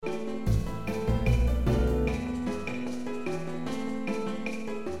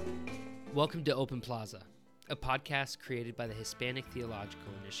Welcome to Open Plaza, a podcast created by the Hispanic Theological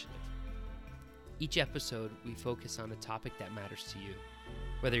Initiative. Each episode, we focus on a topic that matters to you,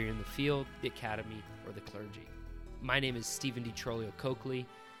 whether you're in the field, the academy, or the clergy. My name is Stephen DiTrolio Coakley,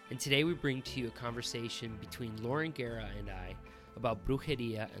 and today we bring to you a conversation between Lauren Guerra and I about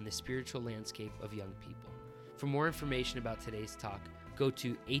brujeria and the spiritual landscape of young people. For more information about today's talk, go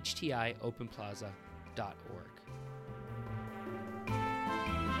to htiopenplaza.org.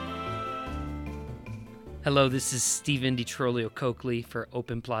 Hello, this is Stephen DiTrolio Coakley for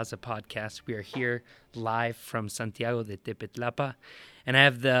Open Plaza Podcast. We are here live from Santiago de Tepetlapa, and I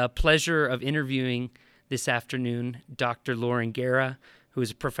have the pleasure of interviewing this afternoon Dr. Lauren Guerra, who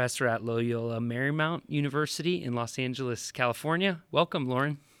is a professor at Loyola Marymount University in Los Angeles, California. Welcome,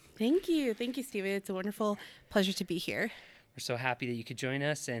 Lauren. Thank you. Thank you, Stephen. It's a wonderful pleasure to be here. We're so happy that you could join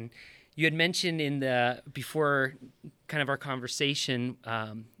us. And you had mentioned before kind of our conversation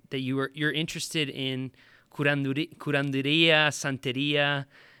that you're interested in curanderia, santeria,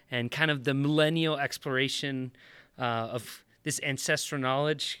 and kind of the millennial exploration of this ancestral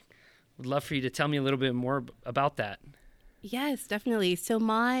knowledge. Would love for you to tell me a little bit more about that. Yes, definitely. So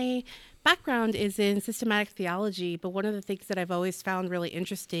my background is in systematic theology, but one of the things that I've always found really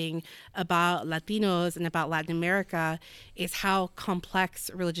interesting about Latinos and about Latin America is how complex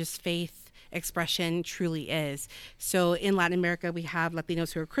religious faith expression truly is. So in Latin America, we have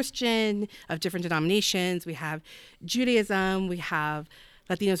Latinos who are Christian, of different denominations. We have Judaism. We have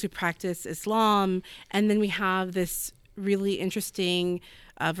Latinos who practice Islam. And then we have this really interesting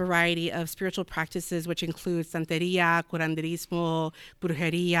variety of spiritual practices, which includes santeria, curanderismo,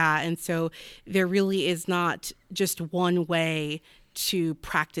 brujeria. And so there really is not just one way to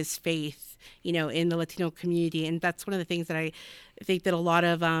practice faith, in the Latino community. And that's one of the things that I think that a lot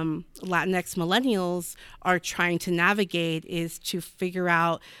of Latinx millennials are trying to navigate, is to figure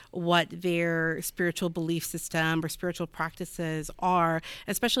out what their spiritual belief system or spiritual practices are,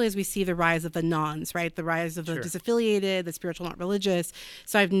 especially as we see the rise of the nones, right? The rise of the disaffiliated, the spiritual not religious.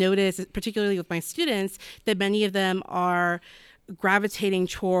 So I've noticed, particularly with my students, that many of them are gravitating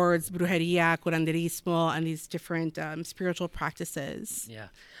towards brujeria, curanderismo, and these different spiritual practices. Yeah,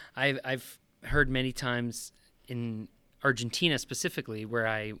 I've heard many times in Argentina specifically, where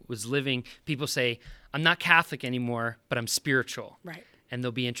I was living, people say, I'm not Catholic anymore, but I'm spiritual. Right. And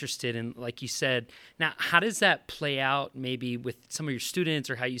they'll be interested in, like you said. Now, how does that play out maybe with some of your students,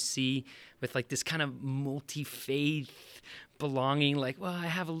 or how you see with like this kind of multi-faith belonging, like, well, I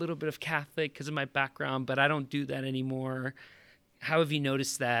have a little bit of Catholic because of my background, but I don't do that anymore. How have you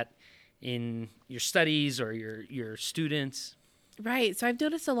noticed that in your studies or your students? Right. So I've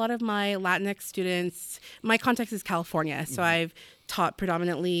noticed a lot of my Latinx students, my context is California. So I've taught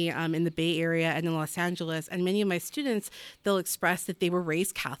predominantly in the Bay Area and in Los Angeles. And many of my students, they'll express that they were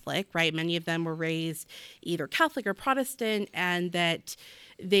raised Catholic, right? Many of them were raised either Catholic or Protestant, and that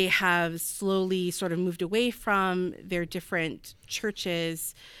they have slowly sort of moved away from their different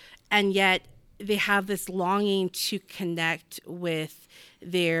churches. And yet they have this longing to connect with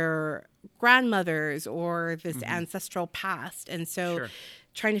their grandmothers or this ancestral past. And so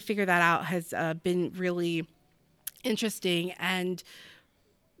trying to figure that out has been really interesting. And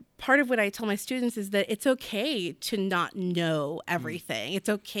part of what I tell my students is that it's okay to not know everything. It's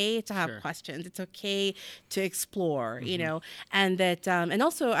okay to have questions. It's okay to explore, and that, and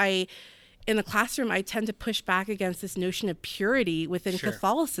also in the classroom, I tend to push back against this notion of purity within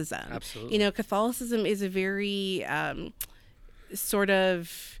Catholicism. Absolutely. Catholicism is a very sort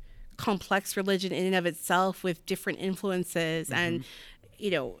of complex religion in and of itself, with different influences. And,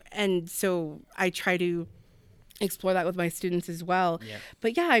 and so I try to explore that with my students as well. Yeah.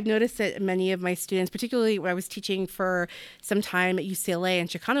 But yeah, I've noticed that many of my students, particularly when I was teaching for some time at UCLA in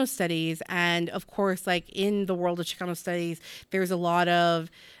Chicano studies, and of course, like in the world of Chicano studies, there's a lot of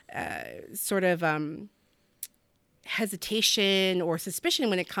hesitation or suspicion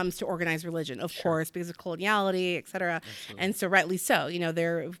when it comes to organized religion, of course, because of coloniality, et cetera. Absolutely. And so rightly so,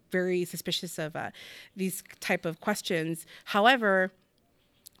 they're very suspicious of these type of questions. However,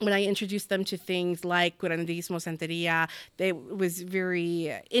 when I introduced them to things like curanderismo, santeria, it was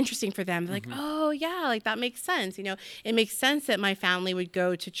very interesting for them. They're like, oh, yeah, like that makes sense. It makes sense that my family would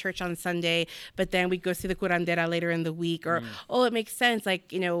go to church on Sunday, but then we'd go see the curandera later in the week. Or, oh, it makes sense,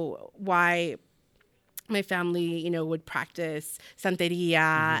 like, why my family, would practice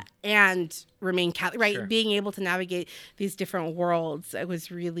santeria and remain Catholic, right? Being able to navigate these different worlds, it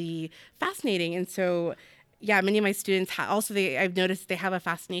was really fascinating. And so many of my students I've noticed they have a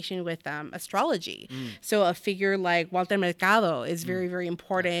fascination with astrology. So a figure like Walter Mercado is very, very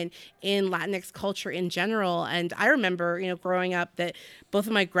important in Latinx culture in general. And I remember, growing up that both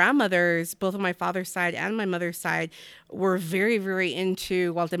of my grandmothers, both of my father's side and my mother's side, were very, very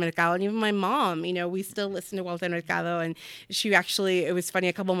into Walter Mercado. And even my mom, we still listen to Walter Mercado. And she actually, it was funny,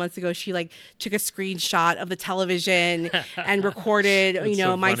 a couple months ago, she took a screenshot of the television and recorded,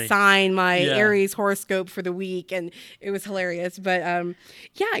 so my funny. sign, my Aries horoscope for the week. And it was hilarious. But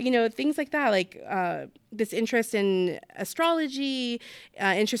things like that, this interest in astrology,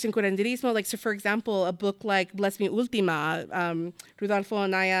 interest in curanderismo. So for example, a book like Bless Me Ultima, Rudolfo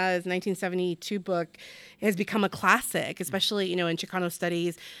Anaya's 1972 book, has become a classic, especially, in Chicano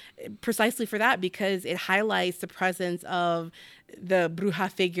studies, precisely for that, because it highlights the presence of the bruja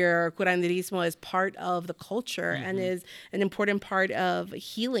figure, curanderismo, as part of the culture and is an important part of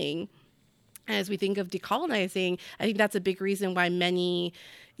healing. As we think of decolonizing, I think that's a big reason why many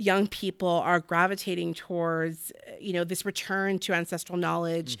young people are gravitating towards, this return to ancestral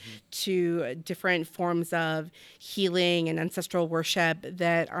knowledge, to different forms of healing and ancestral worship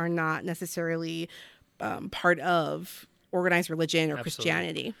that are not necessarily part of organized religion or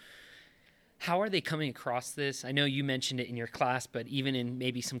Christianity. How are they coming across this? I know you mentioned it in your class, but even in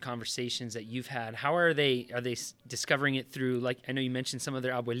maybe some conversations that you've had, how are they discovering it through, I know you mentioned some of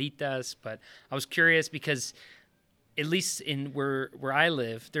their abuelitas, but I was curious because at least in where I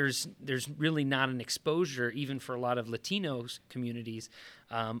live, there's really not an exposure, even for a lot of Latinos communities,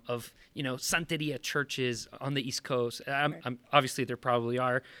 of Santeria churches on the East Coast. Obviously, there probably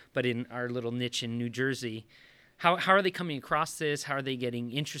are, but in our little niche in New Jersey, how are they coming across this? How are they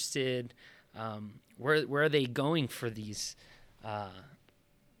getting interested? Where are they going for these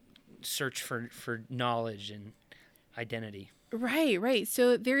search for knowledge and identity? Right.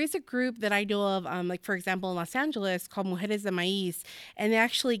 So there is a group that I know of, for example, in Los Angeles called Mujeres de Maíz, and they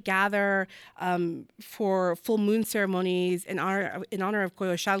actually gather for full moon ceremonies in honor of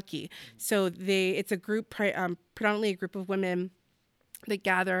Coyolxauhqui. So it's a group, predominantly a group of women that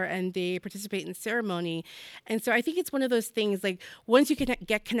gather and they participate in the ceremony. And so I think it's one of those things, once you can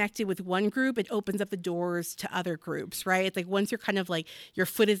get connected with one group, it opens up the doors to other groups, right? It's once you're kind of your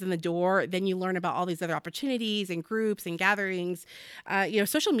foot is in the door, then you learn about all these other opportunities and groups and gatherings.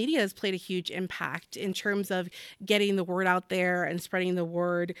 Social media has played a huge impact in terms of getting the word out there and spreading the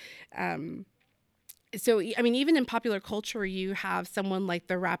word. So, even in popular culture, you have someone like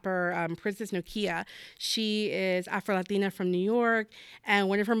the rapper Princess Nokia. She is Afro-Latina from New York, and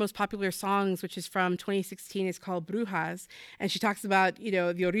one of her most popular songs, which is from 2016, is called Brujas. And she talks about, the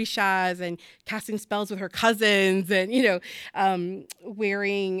orishas and casting spells with her cousins and,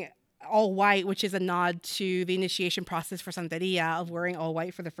 wearing all white, which is a nod to the initiation process for Santeria of wearing all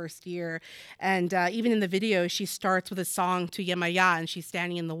white for the first year. And even in the video, she starts with a song to Yemaya and she's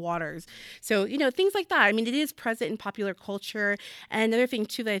standing in the waters. So, things like that. It is present in popular culture. And another thing,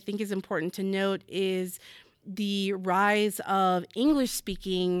 too, that I think is important to note is the rise of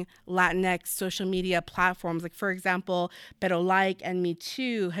English-speaking Latinx social media platforms. For example, Pero Like and Me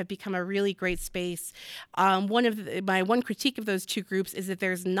Too have become a really great space. My one critique of those two groups is that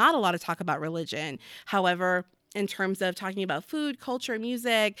there's not a lot of talk about religion. However, in terms of talking about food, culture,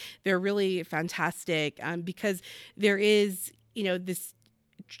 music, they're really fantastic because there is, this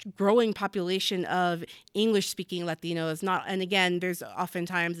growing population of English-speaking Latinos. And again, there's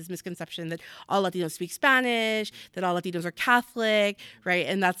oftentimes this misconception that all Latinos speak Spanish, that all Latinos are Catholic, right?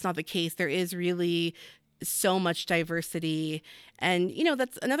 And that's not the case. There is really so much diversity. And,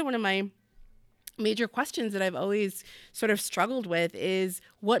 that's another one of my major questions that I've always sort of struggled with is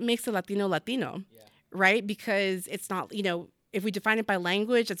what makes a Latino Latino, right? Because it's not, if we define it by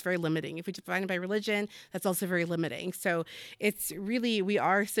language, that's very limiting. If we define it by religion, that's also very limiting. So it's really, we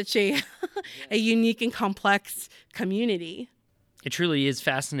are such a unique and complex community. It truly is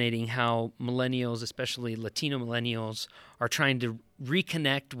fascinating how millennials, especially Latino millennials, are trying to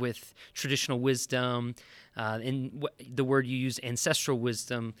reconnect with traditional wisdom, and the word you use, ancestral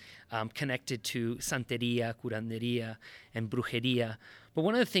wisdom, connected to Santeria, curanderia, and brujeria. But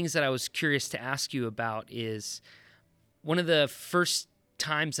one of the things that I was curious to ask you about is one of the first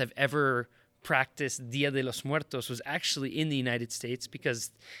times I've ever practiced Dia de los Muertos was actually in the United States, because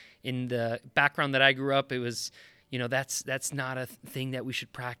in the background that I grew up, it was, that's not a thing that we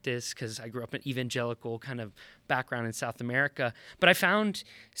should practice, because I grew up in evangelical kind of background in South America. But I found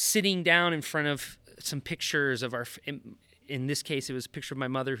sitting down in front of some pictures of in this case, it was a picture of my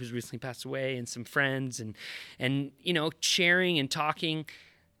mother who's recently passed away and some friends and sharing and talking.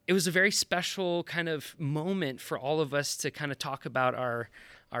 It was a very special kind of moment for all of us to kind of talk about our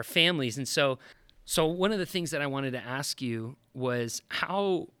families. And so So one of the things that I wanted to ask you was,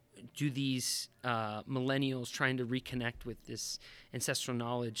 how do these millennials trying to reconnect with this ancestral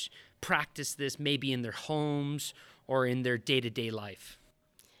knowledge practice this maybe in their homes or in their day-to-day life?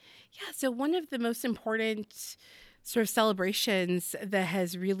 Yeah, so one of the most important sort of celebrations that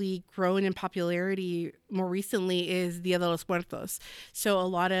has really grown in popularity more recently is Dia de los Muertos. So a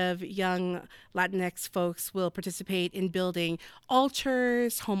lot of young Latinx folks will participate in building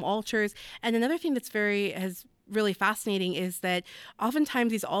altars, home altars. And another thing that's has really fascinating is that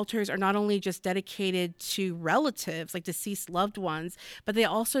oftentimes these altars are not only just dedicated to relatives, like deceased loved ones, but they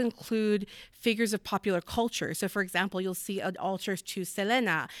also include figures of popular culture. So, for example, you'll see an altar to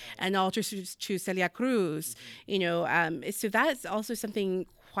Selena and altars to Celia Cruz. So that's also something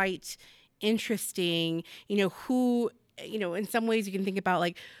quite interesting. Who, in some ways you can think about,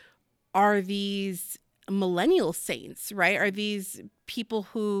 like, are these millennial saints, right? Are these people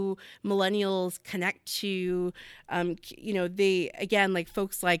who millennials connect to? They, again, like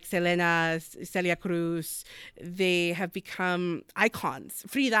folks like Selena, Celia Cruz, they have become icons.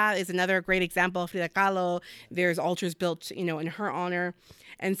 Frida is another great example. Frida Kahlo, there's altars built, in her honor.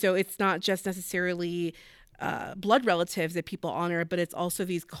 And so it's not just necessarily blood relatives that people honor, but it's also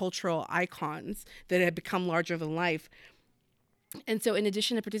these cultural icons that have become larger than life. And so in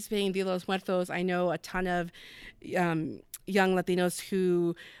addition to participating in Dia de los Muertos, I know a ton of young Latinos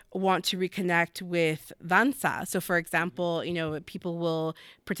who want to reconnect with danza. So, for example, people will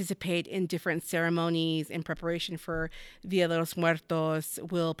participate in different ceremonies in preparation for Dia de los Muertos,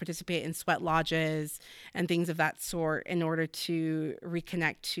 will participate in sweat lodges and things of that sort in order to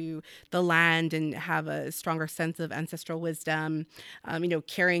reconnect to the land and have a stronger sense of ancestral wisdom.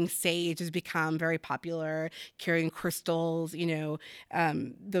 Carrying sage has become very popular, carrying crystals,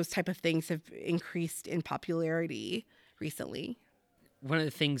 those type of things have increased in popularity recently. One of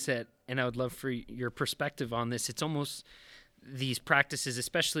the things and I would love for your perspective on this, it's almost these practices,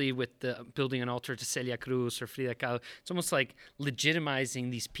 especially with the building an altar to Celia Cruz or Frida Kahlo, it's almost like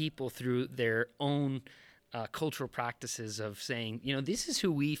legitimizing these people through their own cultural practices of saying, this is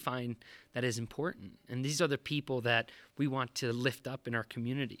who we find that is important, and these are the people that we want to lift up in our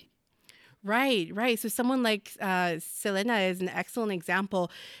community. Right. So someone like Selena is an excellent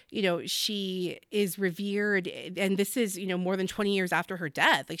example. She is revered, and this is, more than 20 years after her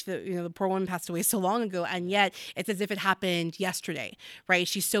death. Like, the poor woman passed away so long ago, and yet it's as if it happened yesterday, right?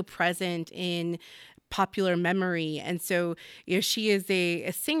 She's so present in popular memory. And so, she is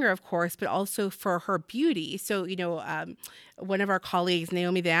a singer, of course, but also for her beauty. So, one of our colleagues,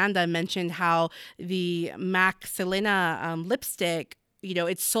 Naomi de Anda, mentioned how the MAC Selena lipstick,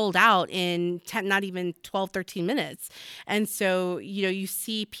 it's sold out in 10, not even 12, 13 minutes. And so, you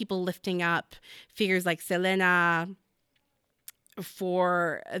see people lifting up figures like Selena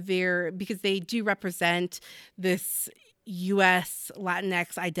because they do represent this U.S.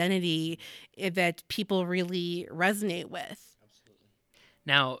 Latinx identity that people really resonate with. Absolutely.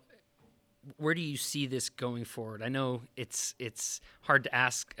 Now, where do you see this going forward? I know it's hard to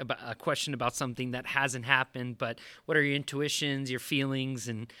ask about a question about something that hasn't happened, but what are your intuitions, your feelings,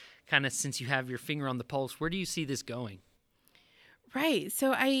 and kind of, since you have your finger on the pulse, where do you see this going? Right.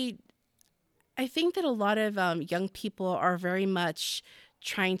 So I think that a lot of young people are very much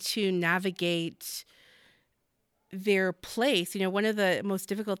trying to navigate their place. One of the most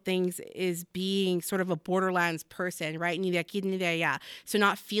difficult things is being sort of a borderlands person, right? Ni de aquí ni de allá. So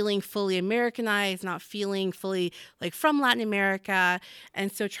not feeling fully Americanized, not feeling fully like from Latin America.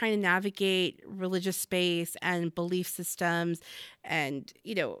 And so trying to navigate religious space and belief systems. And,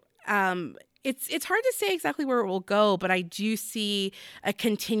 it's hard to say exactly where it will go, but I do see a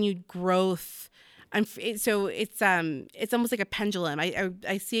continued growth. So it's almost like a pendulum.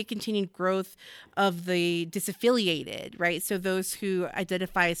 I see a continued growth of the disaffiliated, right? So those who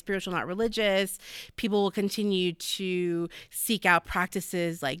identify as spiritual, not religious, people will continue to seek out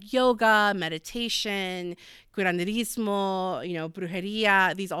practices like yoga, meditation, curanderismo,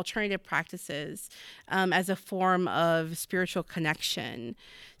 brujeria, these alternative practices as a form of spiritual connection.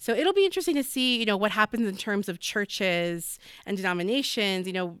 So it'll be interesting to see, what happens in terms of churches and denominations.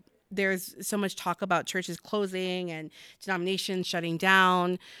 There's so much talk about churches closing and denominations shutting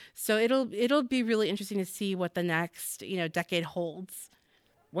down. So it'll be really interesting to see what the next, decade holds.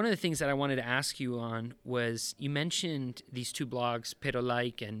 One of the things that I wanted to ask you on was, you mentioned these two blogs, Pero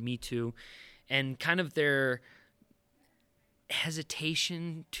Like and Me Too, and kind of their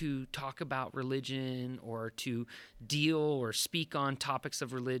hesitation to talk about religion or to deal or speak on topics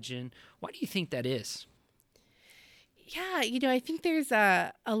of religion. Why do you think that is? Yeah, I think there's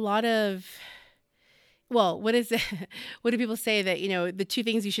a lot of Well, what is it? What do people say that, the two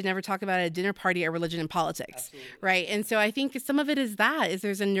things you should never talk about at a dinner party are religion and politics, Absolutely. right? And so I think some of it is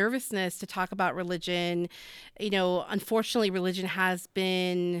there's a nervousness to talk about religion. Unfortunately, religion has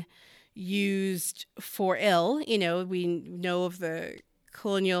been used for ill. We know of the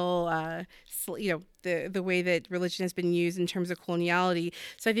colonial, the way that religion has been used in terms of coloniality.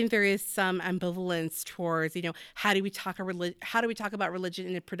 So I think there is some ambivalence towards, how do we talk about religion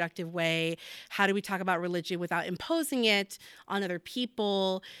in a productive way? How do we talk about religion without imposing it on other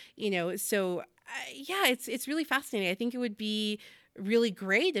people? It's really fascinating. I think it would be really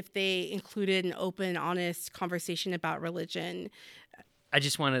great if they included an open, honest conversation about religion. I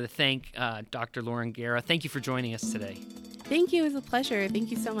just wanted to thank Dr. Lauren Guerra. Thank you for joining us today. Thank you. It was a pleasure.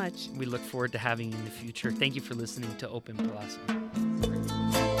 Thank you so much. We look forward to having you in the future. Than't you for listening to Open Philosophy.